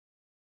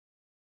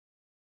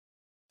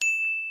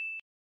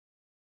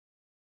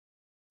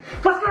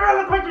What's going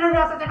on, my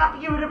NunReacts? I got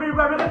to give it a video,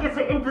 we're gonna get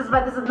straight into this,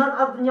 man. This is none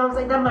other than, you know what I'm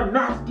saying, than my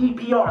man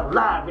DPR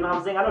live, you know what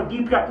I'm saying? I know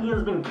DPR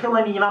Ian's been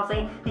killing me, you know what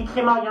I'm saying? He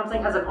came out, you know what I'm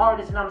saying, as an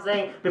artist, you know what I'm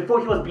saying? Before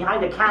he was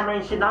behind the camera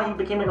and shit, now he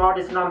became an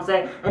artist, you know what I'm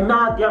saying? And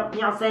now they're,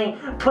 you know what I'm saying,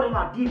 putting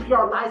out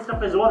DPR live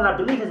stuff as well, and I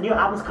believe his new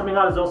album's coming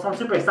out as well, so I'm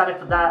super excited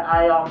for that.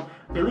 I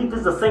believe this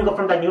is a single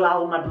from that new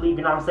album, I believe,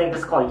 you know what I'm saying?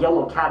 This is called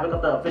Yellow Cab. We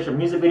got the official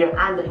music video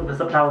and the English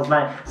subtitles,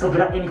 man. So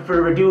without any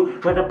further ado,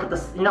 we're gonna put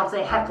this, you know what I'm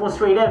saying, headphones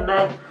straight in,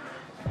 man.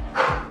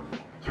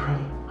 You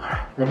ready?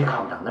 Alright, let me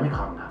calm down,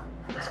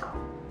 Let's go.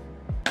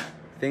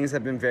 Things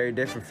have been very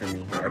different for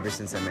me ever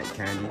since I met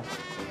Candy.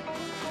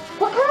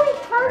 What Candy?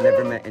 I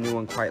never met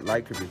anyone quite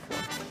like her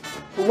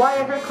before. Why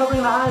are you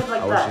covering the eyes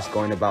like that? I was just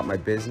going about my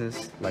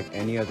business like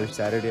any other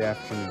Saturday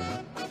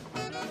afternoon.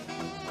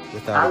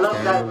 Without I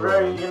love that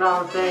very, you know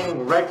what I'm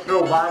saying,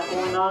 retro vibe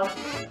going on.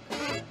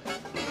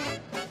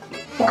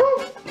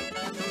 Okay.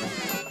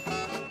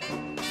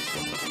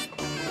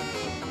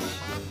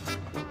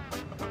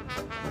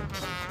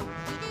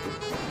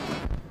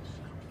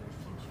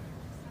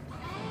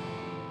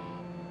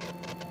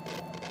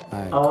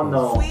 Right, oh cool.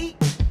 no.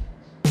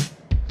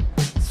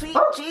 Sweet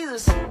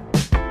Jesus.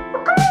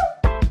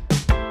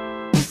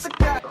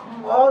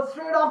 Oh,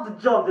 straight off the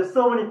jump, there's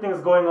so many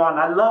things going on.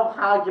 I love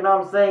how, you know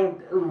what I'm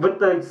saying, with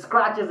the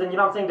scratches and, you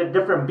know what I'm saying, the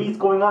different beats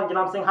going on, you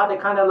know what I'm saying, how they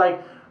kind of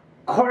like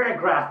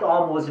choreographed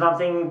almost, you know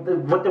what I'm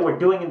saying, what they were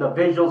doing in the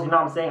visuals, you know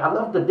what I'm saying. I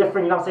love the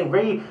different, you know what I'm saying,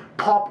 very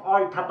pop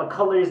art type of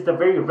colors, the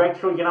very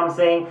retro, you know what I'm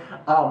saying,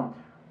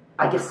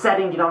 I guess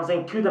setting, you know what I'm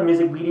saying, to the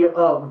music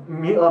video,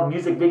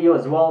 music video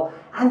as well.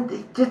 And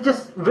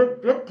just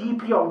with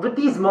DPR, with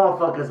these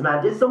motherfuckers,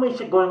 man, there's so much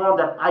shit going on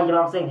that you know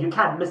what I'm saying, you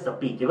can't miss a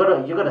beat. You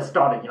gotta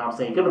start it, you know what I'm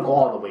saying. You're gonna go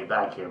all the way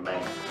back here,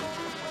 man.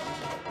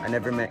 I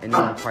never met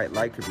anyone quite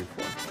like her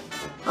before.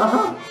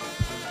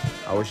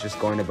 I was just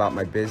going about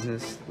my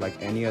business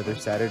like any other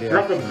Saturday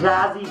afternoon. Like the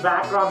jazzy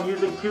background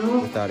music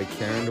too. Without a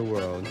care in the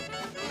world.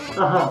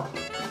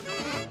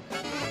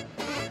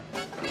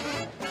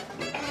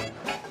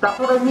 That's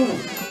what I mean.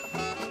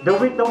 The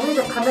way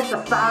to connect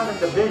the sound and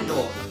the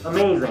visual,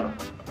 amazing.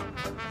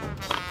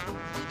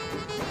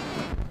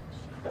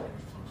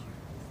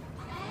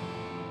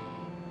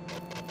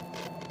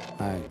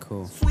 Alright,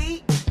 cool.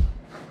 Sweet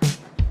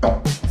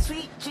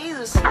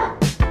Jesus. Man,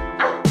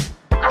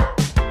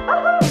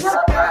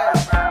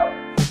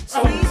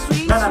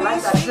 I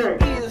like that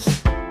shirt.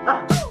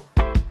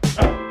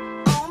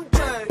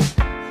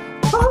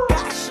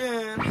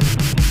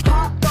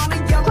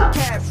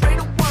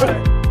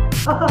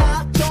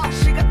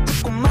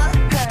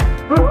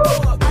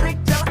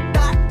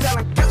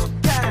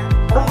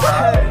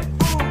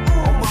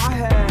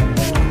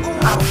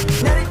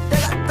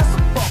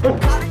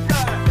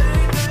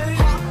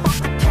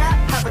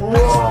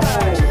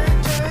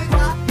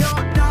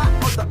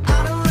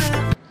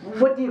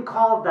 What do you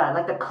call that?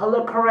 Like the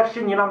color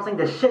correction, you know what I'm saying?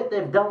 The shit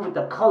they've done with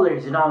the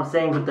colors, you know what I'm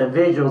saying? With the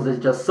visuals is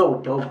just so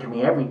dope to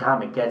me. Every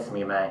time it gets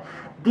me, man.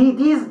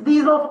 These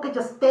motherfuckers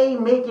just stay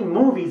making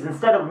movies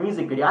instead of a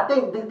music video. I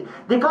think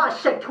they got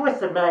shit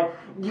twisted, man.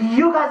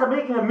 You guys are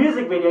making a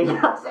music video, you know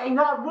what I'm saying?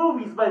 Not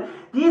movies, but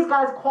these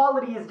guys'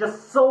 quality is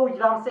just so, you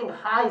know what I'm saying,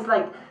 high. It's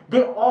like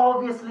they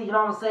obviously, you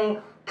know what I'm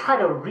saying, try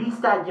to reach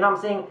that, you know what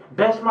I'm saying,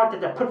 benchmark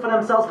that they put for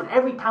themselves, but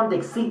every time they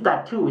exceed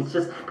that too. It's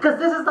just, because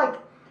this is like,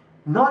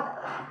 not,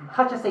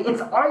 how should I say,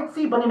 it's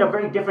artsy, but in a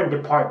very different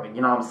department,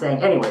 you know what I'm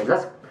saying? Anyways,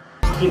 let's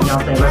keep, you know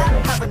what I'm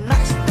saying,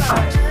 listening.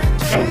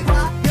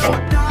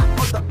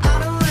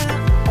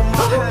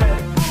 Okay.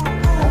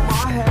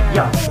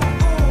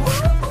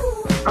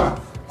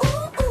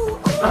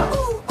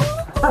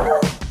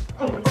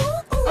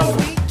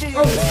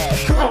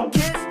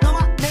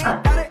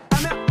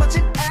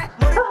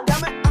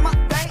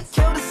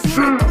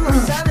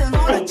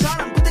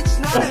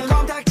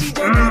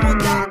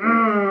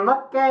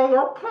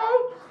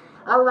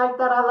 I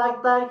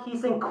like that.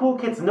 He's saying cool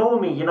kids know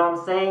me, you know what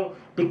I'm saying?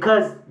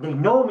 Because they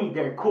know me,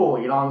 they're cool,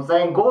 you know what I'm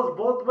saying? Goes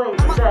both ways.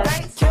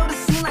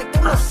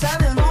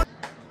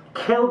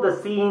 Kill the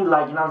scene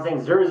like, you know what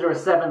I'm saying,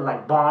 007,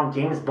 like Bond,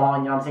 James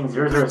Bond, you know what I'm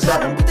saying,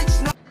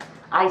 007.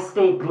 I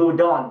stay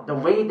glued on. The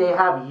way they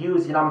have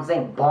used, you know what I'm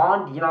saying,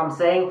 Bond, you know what I'm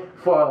saying,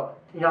 for,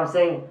 you know what I'm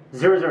saying,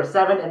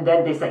 007, and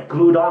then they said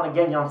glued on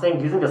again, you know what I'm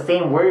saying, using the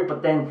same word,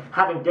 but then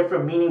having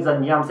different meanings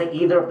on, you know what I'm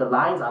saying, either of the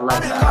lines. I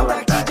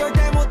like that.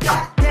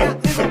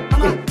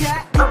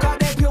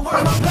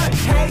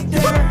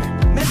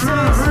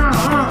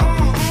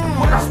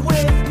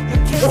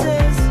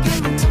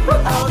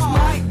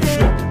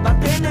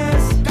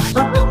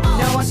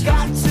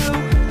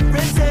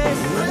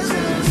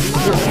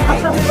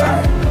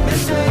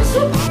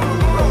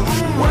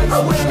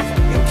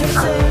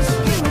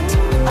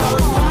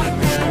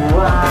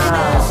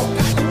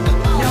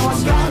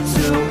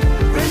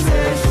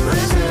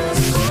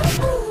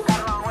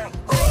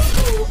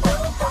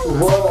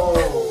 Whoa.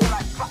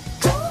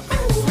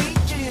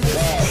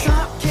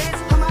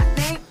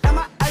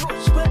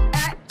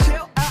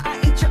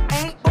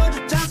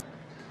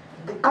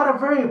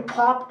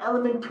 pop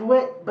element to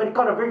it, but it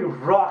got a very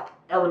rock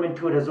element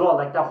to it as well.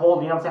 Like the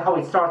whole, you know what I'm saying, how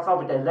it starts off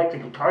with the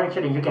electric guitar and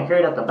shit, and you can hear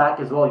it at the back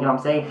as well, you know what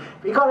I'm saying?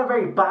 It got a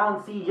very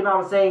bouncy, you know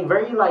what I'm saying,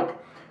 very like,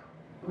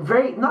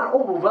 very, not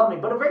overwhelming,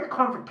 but a very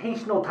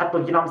confrontational type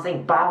of, you know what I'm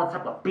saying, balance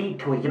type of beat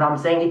to it, you know what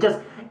I'm saying? It just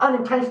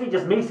unintentionally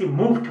just makes you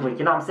move to it,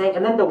 you know what I'm saying?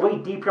 And then the way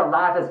DPR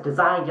Live has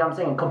designed, you know what I'm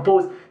saying, and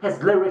composed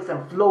his lyrics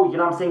and flow, you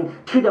know what I'm saying,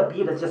 to the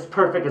beat is just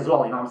perfect as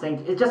well, you know what I'm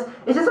saying? It's just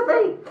a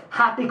very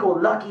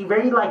happy-go-lucky,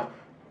 very like,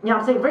 you know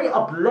what I'm saying, very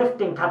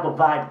uplifting type of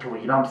vibe to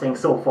it, you know what I'm saying,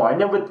 so far.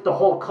 And then with the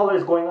whole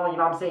colors going on, you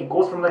know what I'm saying, it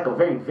goes from like a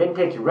very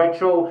vintage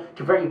retro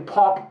to very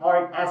pop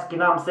art-esque, you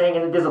know what I'm saying,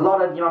 and there's a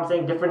lot of, you know what I'm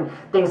saying, different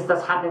things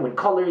that's happening with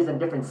colors and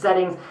different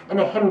settings, and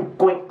then him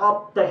going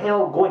up the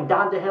hill, going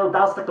down the hill,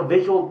 that's like a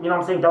visual, you know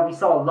what I'm saying, that we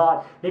saw a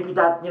lot. Maybe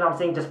that, you know what I'm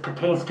saying, just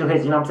pertains to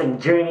his, you know what I'm saying,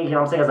 journey, you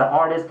know what I'm saying, as an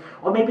artist,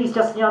 or maybe it's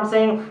just, you know what I'm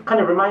saying,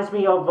 kind of reminds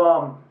me of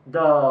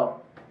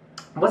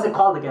what's it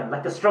called again?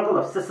 Like the struggle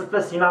of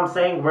Sisyphus, you know what I'm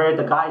saying? Where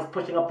the guy's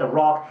pushing up the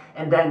rock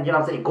and then, you know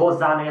what I'm saying, it goes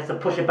down and he has to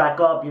push it back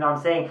up, you know what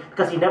I'm saying?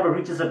 Because he never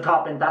reaches the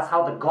top and that's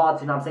how the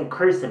gods, you know what I'm saying,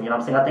 curse him, you know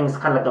what I'm saying? I think it's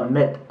kind of like a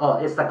myth,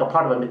 it's like a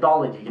part of a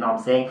mythology, you know what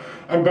I'm saying?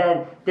 And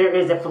then there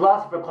is a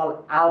philosopher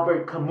called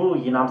Albert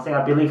Camus, you know what I'm saying?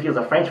 I believe he was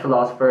a French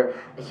philosopher.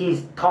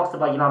 He talks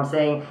about, you know what I'm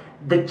saying,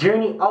 the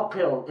journey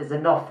uphill is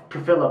enough to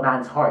fill a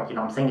man's heart, you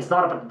know what I'm saying? It's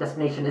not about the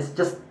destination, it's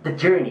just the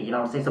journey, you know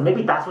what I'm saying? So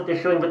maybe that's what they're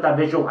showing with that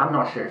visual, I'm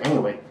not sure.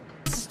 Anyway.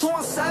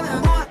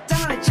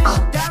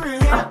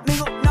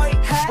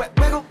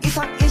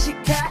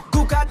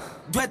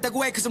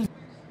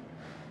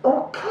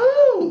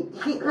 Okay,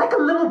 he like a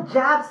little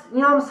jabs, you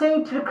know what I'm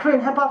saying, to the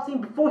Korean hip-hop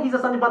scene. Before he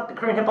said something about the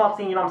Korean hip-hop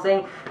scene, you know what I'm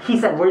saying, he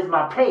said, where's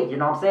my pay, you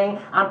know what I'm saying,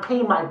 I'm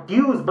paying my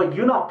dues, but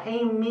you're not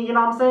paying me, you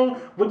know what I'm saying,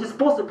 what you're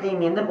supposed to pay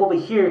me. And then over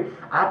here,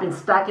 I've been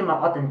stacking my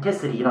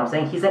authenticity, you know what I'm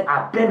saying, he said,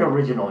 I've been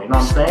original, you know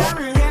what I'm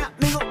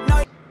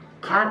saying.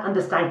 Can't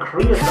understand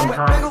Korea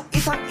sometimes.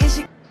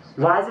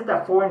 Why is it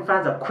that foreign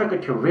fans are quicker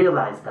to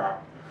realize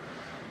that?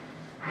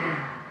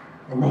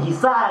 And then he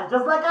sighs,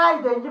 just like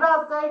I did, you know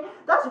what I'm saying?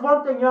 That's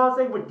one thing, you know what I'm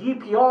saying, with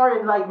DPR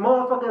and like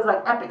motherfuckers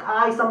like Epic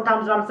High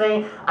sometimes, you know what I'm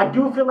saying? I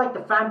do feel like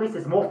the fan base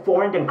is more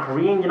foreign than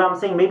Korean, you know what I'm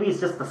saying? Maybe it's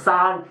just the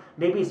sound,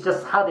 maybe it's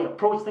just how they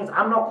approach things.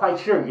 I'm not quite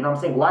sure, you know what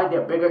I'm saying, why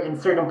they're bigger in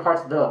certain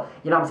parts of the,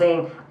 you know what I'm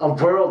saying, a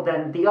world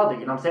than the other,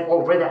 you know what I'm saying,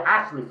 or where they're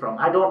actually from.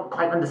 I don't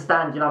quite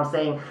understand, you know what I'm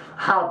saying,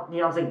 how, you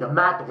know what I'm saying, the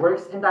math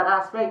works in that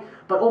aspect.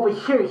 But over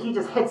here, he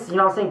just hits, you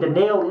know what I'm saying, the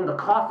nail in the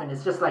coffin.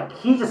 It's just like,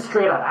 he's just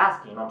straight out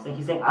asking, you know what I'm saying?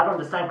 He's saying, I don't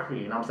understand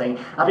Korea, you know what I'm saying?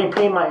 I've been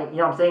paying my, you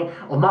know what I'm saying,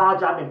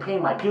 homage, I've been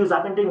paying my dues,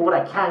 I've been doing what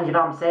I can, you know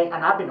what I'm saying?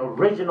 And I've been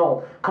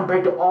original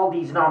compared to all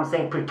these, you know what I'm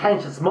saying,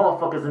 pretentious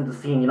motherfuckers in the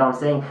scene, you know what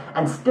I'm saying?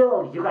 And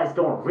still, you guys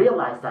don't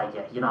realize that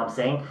yet, you know what I'm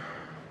saying?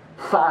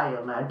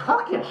 Fire, man.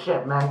 Talk your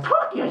shit, man.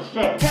 Talk your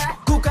shit.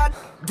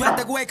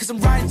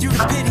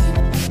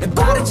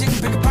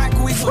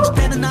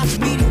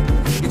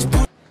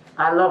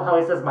 I love how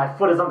he says my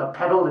foot is on the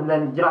pedal and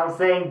then, you know what I'm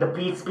saying, the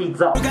beat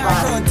speeds up.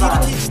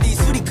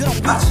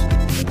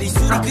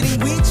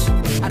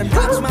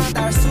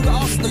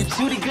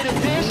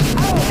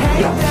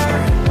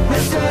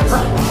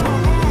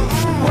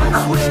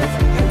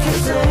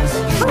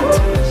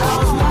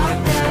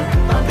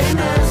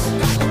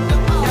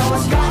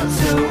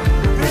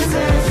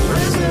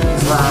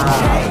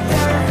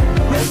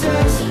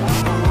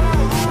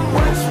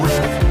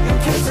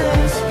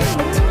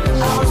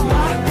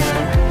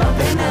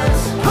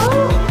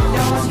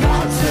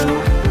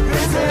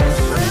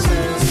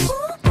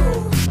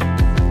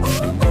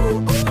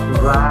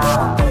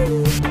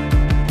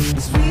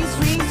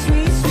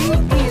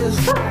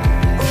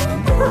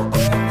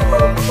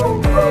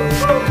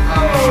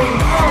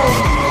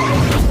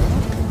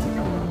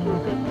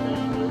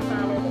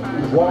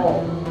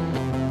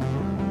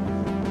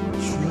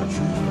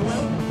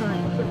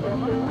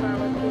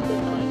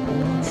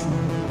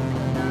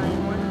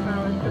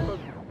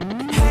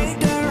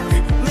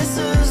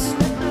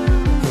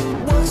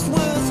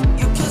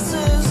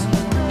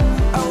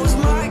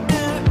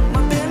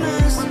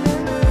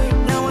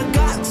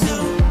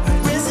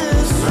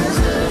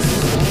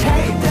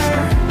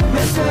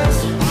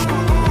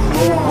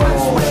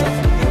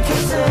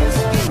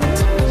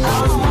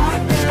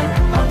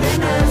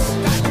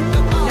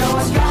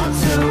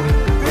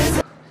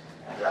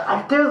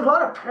 There's a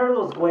lot of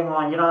parallels going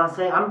on, you know what I'm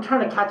saying? I'm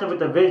trying to catch up with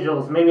the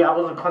visuals. Maybe I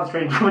wasn't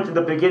concentrating too much in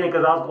the beginning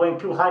because I was going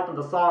too hype on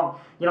the song,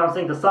 you know what I'm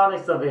saying, the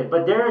sonics of it.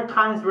 But there are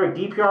times where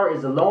DPR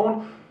is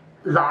alone,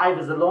 Live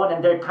is alone,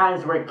 and there are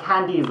times where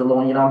Candy is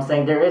alone, you know what I'm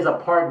saying? There is a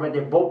part where they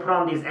both put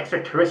on these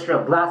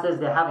extraterrestrial glasses,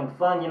 they're having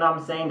fun, you know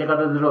what I'm saying? They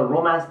got a little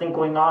romance thing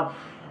going on.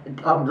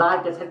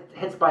 Live gets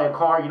hit by a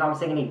car, you know what I'm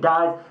saying, and he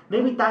dies.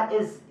 Maybe that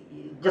is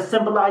just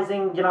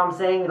symbolizing, you know what I'm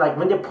saying, like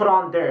when they put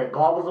on their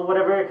goggles or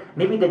whatever,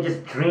 maybe they're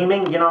just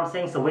dreaming, you know what I'm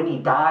saying, so when he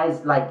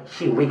dies, like,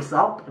 she wakes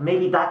up.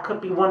 Maybe that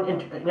could be one, you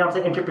know what I'm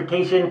saying,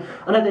 interpretation.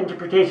 Another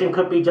interpretation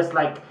could be just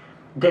like,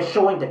 they're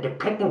showing, they're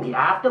depicting the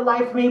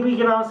afterlife maybe,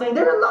 you know what I'm saying?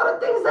 There are a lot of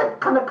things that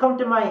kind of come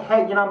to my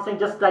head, you know what I'm saying,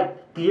 just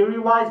like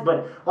theory-wise,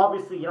 but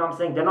obviously, you know what I'm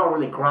saying, they're not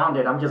really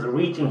grounded. I'm just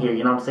reaching here,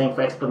 you know what I'm saying,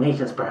 for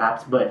explanations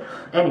perhaps, but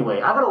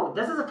anyway,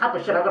 this is the type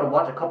of shit I gotta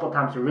watch a couple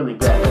times to really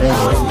get it.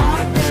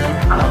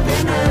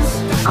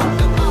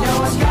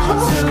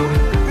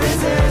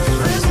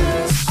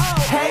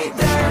 Hey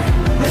there,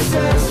 this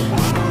is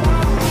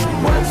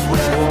what's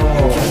with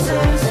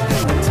kisses.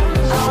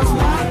 I was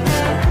locked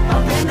in,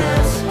 up in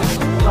this.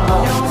 No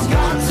one's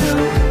got to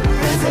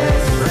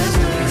resist.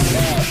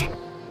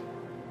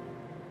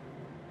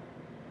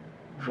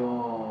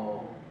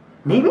 Whoa.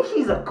 Maybe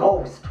she's a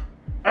ghost.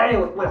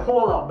 Anyway, wait,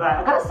 hold up, man.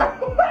 I gotta sign up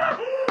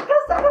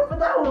for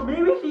that one.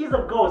 Maybe she's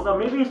a ghost, or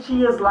maybe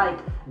she is like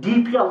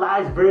DPR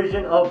Live's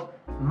version of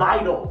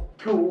Mido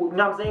to, you know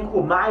what I'm saying,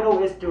 who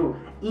Mido is to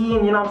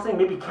Ian, you know what I'm saying,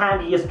 maybe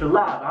Candy is to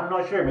Love. I'm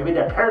not sure, maybe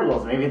they're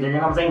parallels, maybe they're, you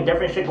know what I'm saying,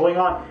 different shit going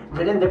on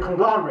within the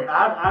conglomerate.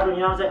 I don't,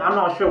 you know what I'm saying, I'm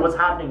not sure what's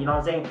happening, you know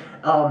what I'm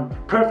saying,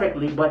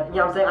 perfectly, but, you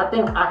know what I'm saying, I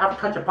think I have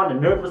touched upon the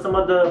nerve with some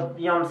of the,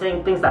 you know what I'm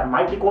saying, things that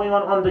might be going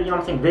on the, you know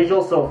what I'm saying,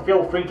 visuals, so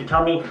feel free to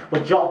tell me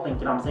what y'all think,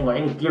 you know what I'm saying, or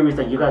any theories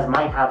that you guys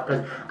might have,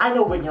 because I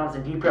know when, you know what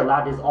I'm saying, DPR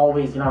Live is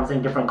always, you know what I'm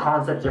saying, different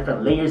concepts,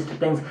 different layers to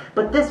things,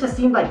 but this just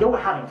seemed like they were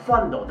having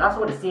fun, though. That's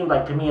what it seemed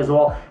like to me as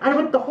well, and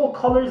with the whole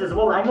colors as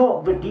well. I know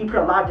with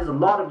DPR Live there's a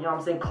lot of, you know what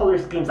I'm saying, color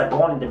schemes that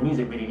go on in the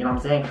music video, you know what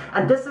I'm saying,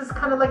 and this is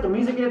kind of like a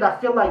music video that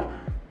I feel like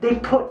they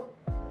put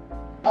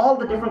all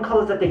the different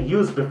colors that they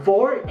used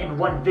before in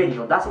one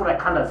video. That's what it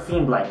kind of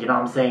seemed like, you know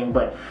what I'm saying,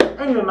 but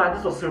anyway, man,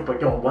 this was super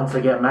dope once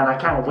again, man. I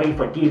can't wait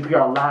for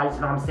DPR Live,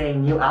 you know what I'm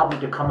saying, new album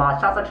to come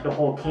out. Shouts out to the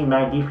whole team,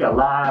 man. DPR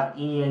Live,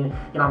 Ian, you know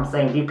what I'm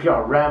saying,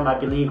 DPR Rem, I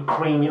believe,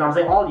 Cream, you know what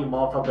I'm saying, all you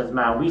motherfuckers,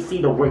 man. We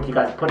see the work you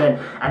guys put in,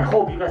 and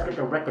hope you guys get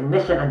the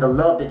recognition and the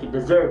love that you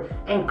deserve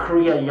in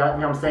Korea, you know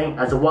what I'm saying,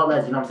 as well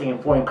as, you know what I'm saying,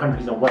 in foreign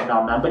countries and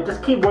whatnot, man. But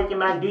just keep working,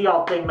 man. Do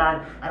y'all thing,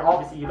 man, and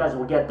obviously you guys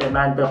will get there,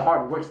 man. The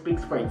hard work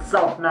speaks for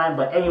itself, man.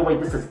 But anyway,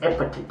 this is it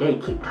for today.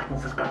 Keep liking,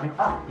 subscribing.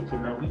 Oh, thank you,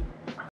 man.